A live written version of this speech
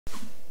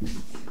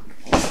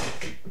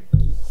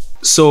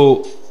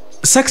So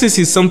success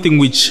is something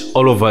which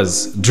all of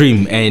us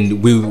dream,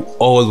 and we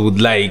all would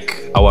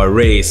like our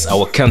race,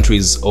 our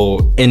countries, or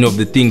any of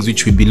the things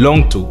which we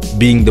belong to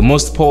being the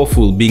most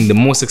powerful, being the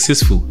most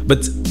successful.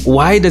 But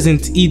why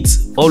doesn't it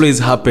always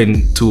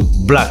happen to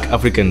Black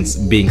Africans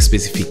being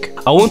specific?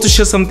 I want to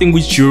share something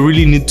which you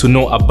really need to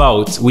know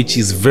about, which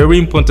is very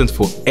important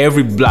for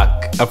every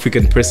Black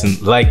African person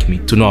like me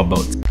to know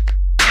about.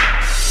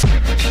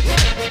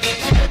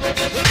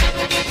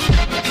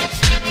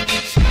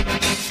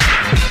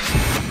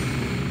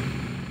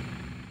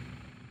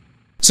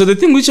 So the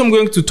thing which I'm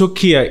going to talk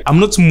here, I'm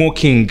not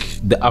mocking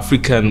the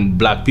African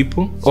Black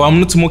people, or I'm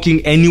not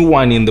mocking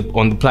anyone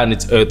on the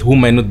planet Earth who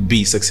might not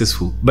be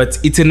successful. But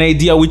it's an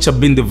idea which I've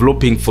been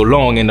developing for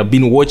long, and I've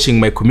been watching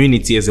my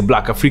community as a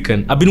Black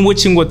African. I've been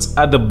watching what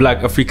other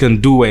Black Africans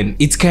do, and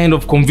it kind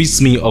of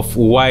convinced me of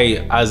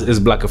why as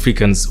Black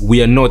Africans,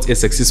 we are not as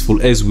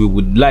successful as we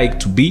would like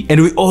to be. And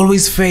we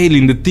always fail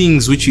in the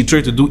things which we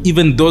try to do,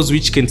 even those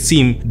which can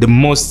seem the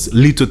most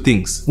little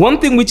things. One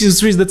thing which is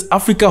true is that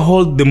Africa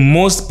holds the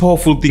most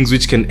powerful things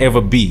which can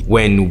ever be.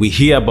 When we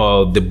hear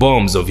about the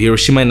bombs of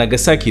Hiroshima and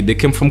Nagasaki, they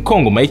came from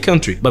Congo, my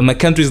country, but my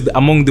country is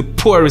among the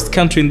poorest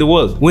country in the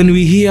world. When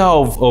we hear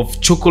of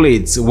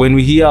chocolates, when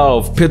we hear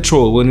of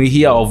petrol, when we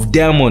hear of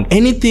diamond,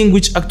 anything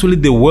which actually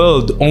the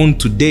world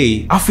owns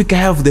today, Africa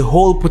have the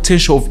whole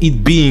potential of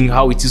it being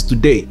how it is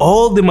today.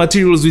 All the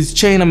materials which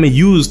China may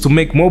use to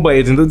make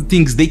mobiles and other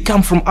things, they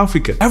come from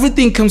Africa.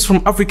 Everything comes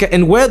from Africa,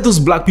 and where those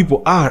Black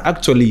people are,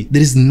 actually,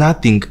 there is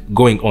nothing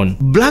going on.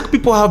 Black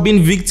people have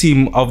been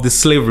victim of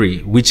the slavery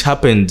which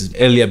happened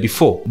earlier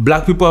before.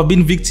 Black people have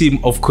been victim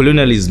of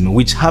colonialism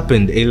which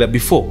happened earlier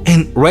before.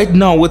 And right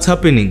now what's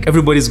happening?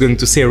 Everybody's going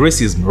to say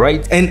racism,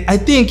 right? And I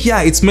think,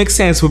 yeah, it makes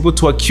sense for people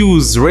to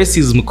accuse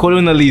racism,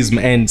 colonialism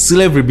and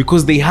slavery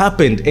because they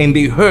happened and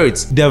they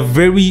hurt. They are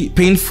very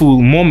painful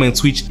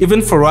moments which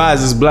even for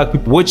us as Black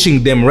people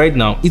watching them right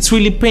now, it's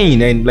really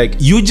pain. And like,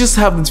 you just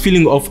have this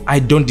feeling of, I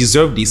don't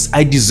deserve this.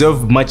 I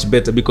deserve much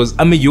better because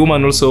I'm a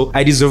human also.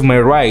 I deserve my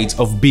right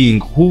of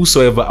being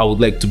whosoever I would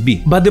like to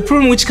be. But the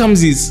problem which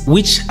comes is,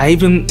 which I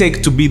even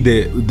take to be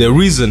the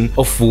reason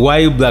of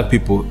why Black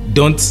people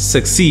don't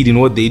succeed in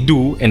what they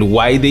do and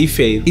why they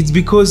fail, it's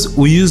because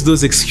we use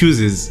those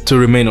excuses to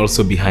remain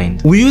also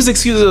behind. We use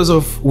excuses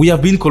of, we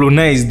have been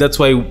colonized, that's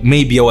why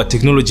maybe our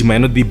technology might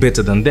not be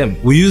better than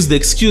them. We use the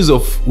excuse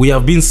of, we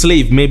have been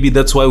slave, maybe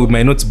that's why we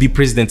might not be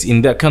president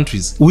in their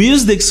countries. We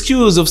use the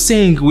excuse of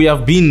saying we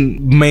have been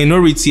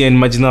minority and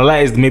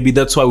marginalized, maybe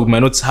that's why we might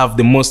not have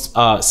the most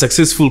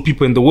successful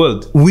people in the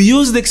world. We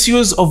use the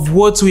excuse of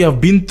what we have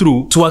been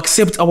through to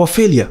accept our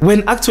failure,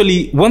 when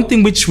actually one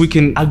thing which we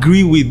can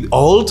agree with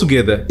all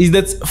together is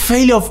that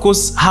failure of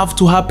course have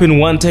to happen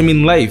one time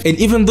in life. And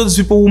even those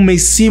people who may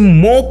seem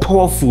more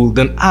powerful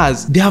than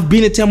us, there have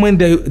been a time when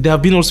they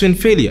have been also in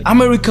failure.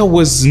 America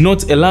was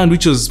not a land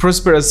which was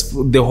prosperous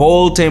the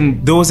whole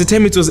time. There was a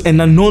time it was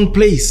an unknown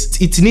place.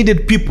 It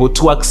needed people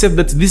to accept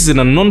that this is an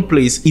unknown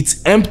place,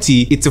 it's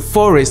empty, it's a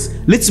forest,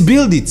 let's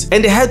build it.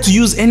 And they had to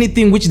use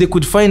anything which they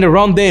could find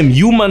around them,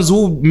 humans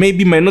who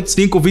maybe might not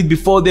think of it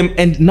before them,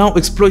 and now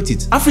exploit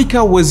it.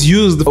 Africa was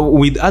used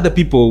with other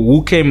people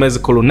who came as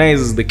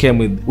colonizers. They came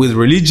with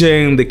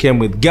religion, they came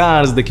with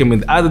guns, they came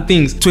with other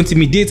things to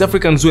intimidate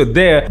Africans who were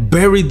there,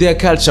 bury their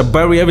culture,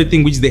 bury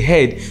everything which they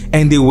had,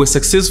 and they were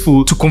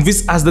successful to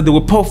convince us that they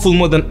were powerful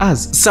more than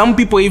us. Some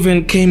people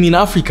even came in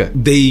Africa.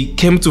 They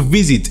came to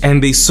visit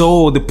and they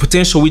saw the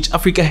potential which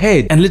Africa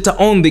had, and later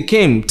on they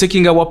came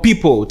taking our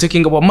people,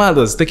 taking our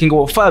mothers, taking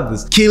our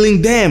fathers,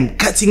 killing them,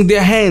 cutting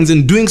their hands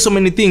and doing so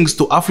many things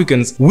to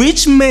Africans,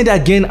 which made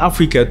again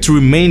Africa to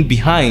remain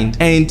behind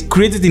and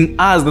created in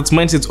us that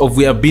mindset of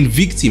we have been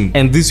victim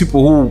and these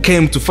people who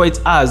came to fight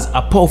us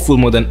are powerful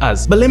more than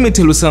us. But let me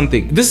tell you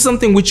something, this is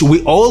something which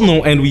we all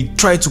know and we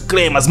try to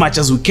claim as much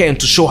as we can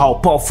to show how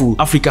powerful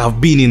Africa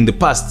have been in the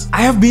past.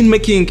 I have been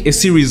making a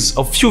series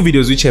of few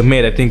videos which I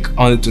made, I think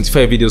only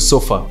 25 videos so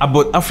far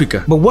about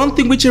Africa, but one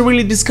thing which I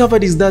really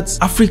discovered is that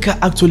Africa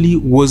actually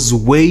was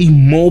way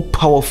more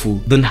powerful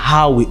than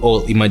how we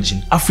all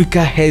imagine.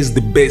 Africa has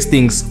the best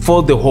things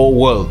for the whole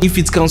world. If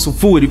it comes to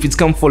food, if it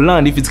comes for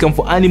land, if it comes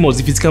for animals,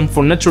 if it comes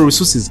for natural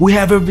resources, we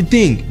have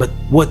everything. But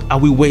what are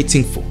we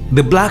waiting for?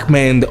 The black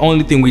man, the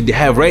only thing we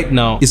have right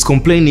now is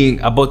complaining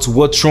about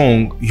what's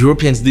wrong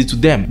Europeans did to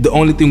them. The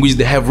only thing which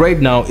they have right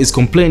now is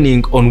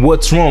complaining on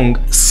what's wrong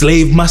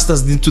slave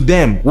masters did to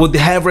them. What they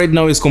have right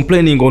now is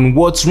complaining on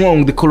what's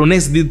wrong the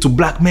colonists did to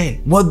black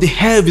men. What they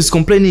have is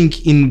complaining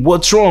in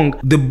what's wrong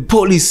the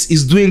police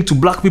is doing to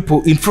black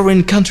people in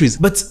foreign countries.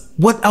 But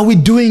what are we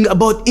doing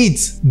about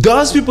it?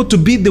 Those people to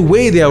be the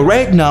way they are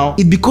right now now,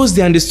 it's because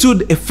they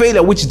understood a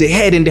failure which they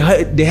had, and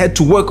they had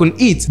to work on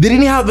it. They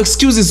didn't have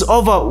excuses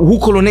over who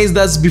colonized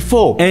us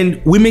before,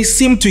 and we may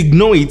seem to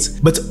ignore it,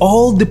 but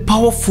all the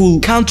powerful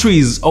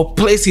countries or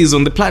places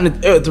on the planet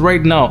Earth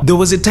right now, there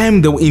was a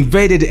time they were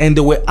invaded and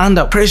they were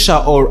under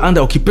pressure or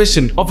under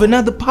occupation of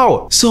another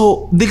power.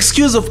 So the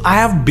excuse of I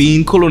have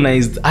been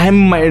colonized, I am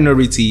a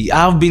minority,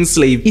 I have been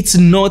slave, it's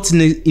not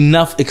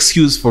enough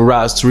excuse for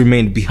us to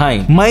remain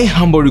behind. My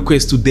humble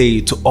request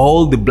today to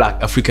all the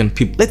black African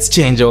people, let's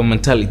change our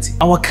mentality.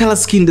 Our color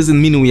skin doesn't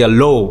mean we are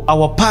low.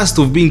 Our past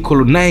of being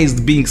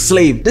colonized, being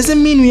slave,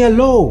 doesn't mean we are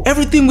low.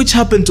 Everything which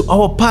happened to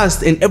our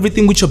past and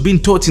everything which have been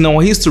taught in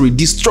our history,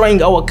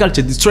 destroying our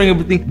culture, destroying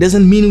everything,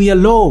 doesn't mean we are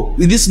low.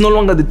 This is no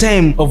longer the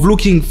time of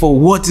looking for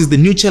what is the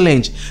new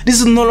challenge. This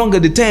is no longer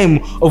the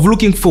time of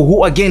looking for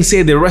who again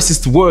say the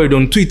racist word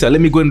on Twitter.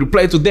 Let me go and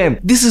reply to them.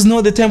 This is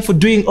not the time for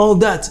doing all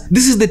that.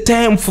 This is the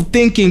time for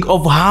thinking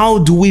of how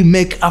do we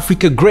make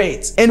Africa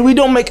great. And we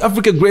don't make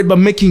Africa great by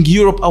making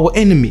Europe our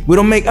enemy. We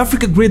don't make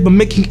Africa great by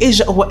making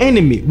Asia our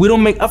enemy. We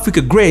don't make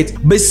Africa great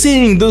by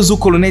seeing those who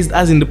colonized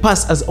us in the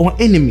past as our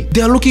enemy.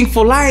 They are looking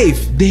for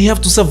life. They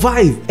have to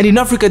survive. And in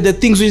Africa, there are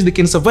things which they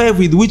can survive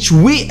with, which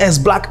we as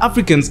black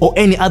Africans or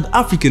any other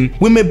African,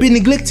 we may be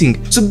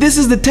neglecting. So this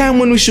is the time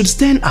when we should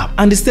stand up,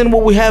 understand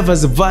what we have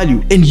as a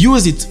value, and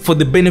use it for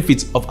the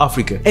benefit of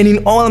Africa. And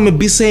in all I may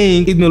be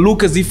saying, it may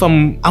look as if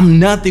I'm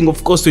nothing,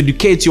 of course, to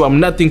educate you. I'm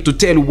nothing to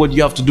tell you what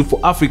you have to do for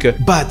Africa.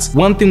 But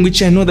one thing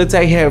which I know that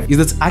I have is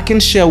that I can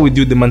share with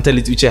you the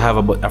mentality which I have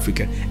about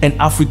Africa. And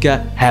Africa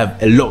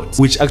have a lot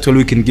which actually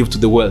we can give to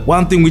the world.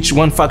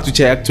 One fact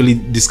which I actually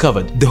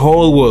discovered, the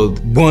whole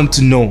world want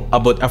to know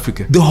about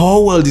Africa. The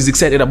whole world is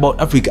excited about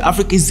Africa.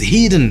 Africa is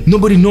hidden.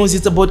 Nobody knows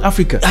it's about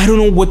Africa. I don't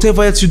know,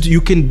 whatever else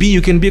you can be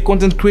a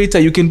content creator,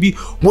 you can be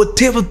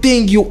whatever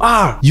thing you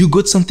are. You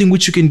got something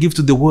which you can give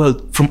to the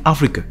world from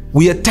Africa.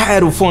 We are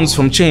tired of phones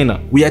from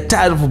China. We are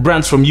tired of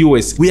brands from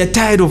US. We are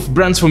tired of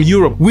brands from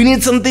Europe. We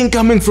need something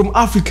coming from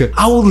Africa.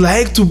 I would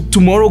like to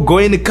tomorrow go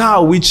in a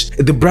car which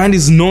the brand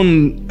is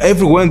known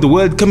everywhere in the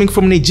world coming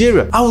from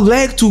Nigeria. I would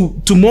like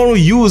to tomorrow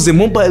use a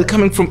mobile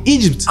coming from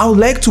Egypt. I would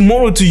like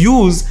tomorrow to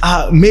use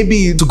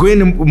maybe to go in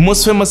the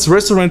most famous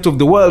restaurant of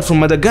the world from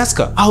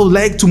Madagascar. I would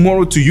like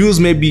tomorrow to use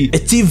maybe a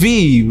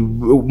TV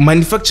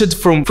manufactured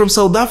from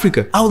South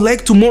Africa. I would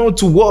like tomorrow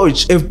to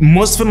watch a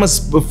most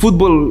famous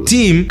football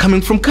team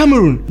coming from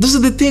Cameroon. Those are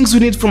the things we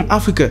need from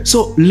Africa.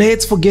 So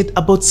let's forget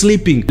about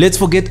sleeping. Let's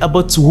forget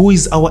about who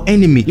is our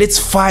enemy. Let's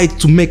fight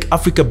to make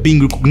Africa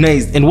being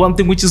recognized. And one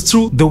thing which is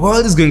true, the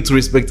world is going to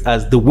respect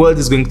us. The world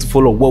is going to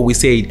follow what we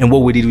said and what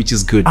we did, which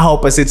is good. I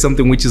hope I said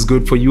something which is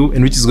good for you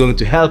and which is going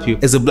to help you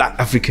as a black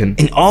African,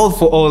 and all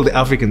for all the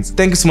Africans.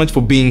 Thank you so much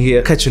for being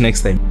here. Catch you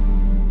next time.